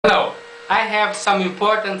I have some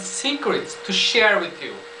important secrets to share with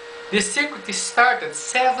you. This secret started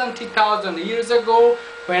 70,000 years ago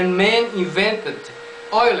when man invented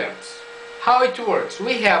oil lamps. How it works?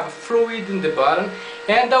 We have fluid in the bottom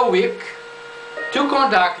and a wick to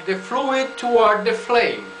conduct the fluid toward the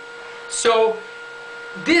flame. So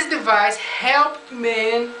this device helped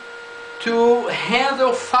man to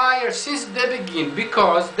handle fire since the beginning,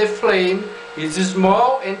 because the flame is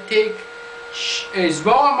small and take a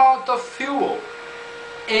small amount of fuel.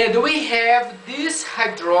 And we have this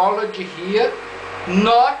hydrology here,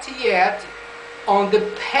 not yet on the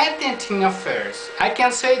patenting affairs. I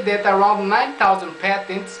can say that around 9,000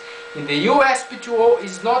 patents in the USPTO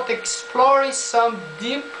is not exploring some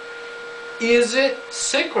deep, easy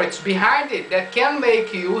secrets behind it that can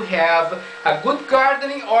make you have a good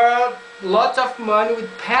gardening or lots of money with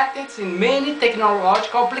patents in many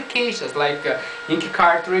technological applications like ink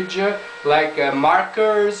cartridge, like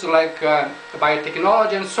markers, like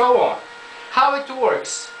biotechnology and so on. How it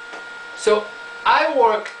works? So I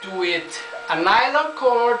worked with a nylon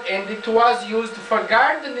cord, and it was used for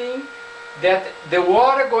gardening, that the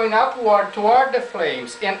water going upward toward the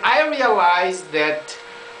flames. And I realized that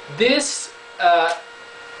this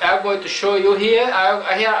I'm going to show you here.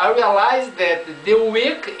 I realized that the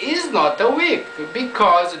wick is not a wick,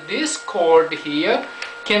 because this cord here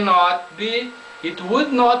cannot be, it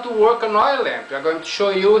would not work on oil lamp. I'm going to show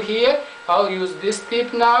you here. I'll use this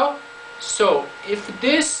tip now. So if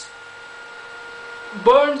this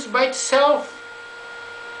burns by itself,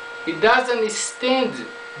 it doesn't stand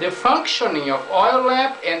the functioning of oil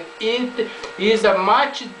lamp, and it is a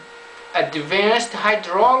much advanced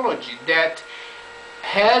hydrology that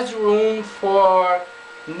has room for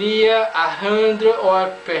near 100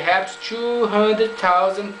 or perhaps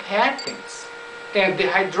 200,000 patents. And the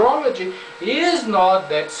hydrology is not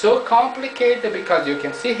that so complicated, because you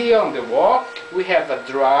can see here on the wall we have a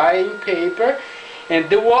drying paper, and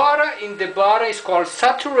the water in the bottom is called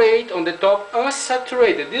saturate, on the top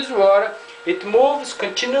unsaturated. This water, it moves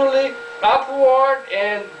continually upward,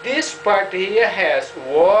 and this part here has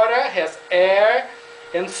water, has air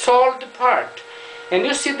and solid part. And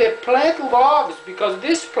you see the plant loves, because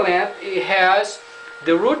this plant, it has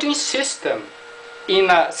the rooting system in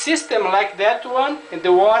a system like that one, and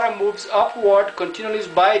the water moves upward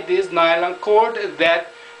continuously by this nylon cord. That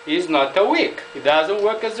is not a wick. It doesn't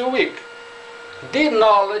work as a wick. The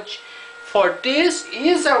knowledge for this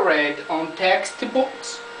is already on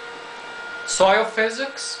textbooks, soil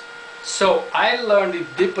physics. So I learned it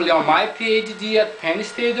deeply on my PhD at Penn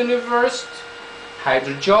State University,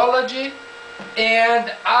 hydrogeology.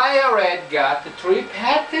 And I already got 3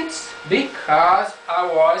 patents because I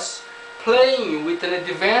was playing with an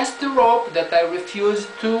advanced rope that I refused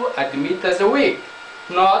to admit as a wick,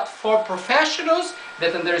 not for professionals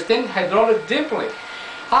that understand hydraulic deeply.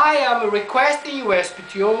 I am requesting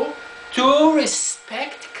USPTO to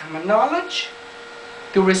respect common knowledge,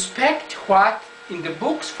 to respect what in the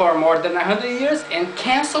books for more than 100 years, and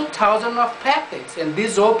cancel thousands of patents. And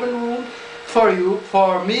this open room for you,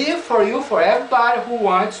 for me, for you, for everybody who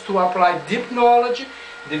wants to apply deep knowledge,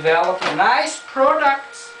 develop nice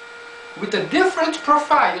products with a different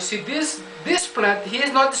profile. You see, this plant here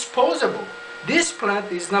is not disposable. This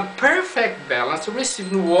plant is in a perfect balance,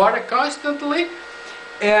 receiving water constantly,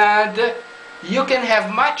 and you can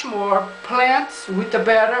have much more plants with a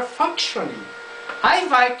better functioning. I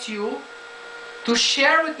invite you to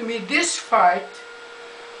share with me this fight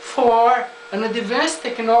for an advanced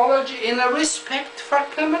technology and a respect for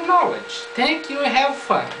common knowledge. Thank you and have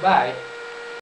fun. Bye.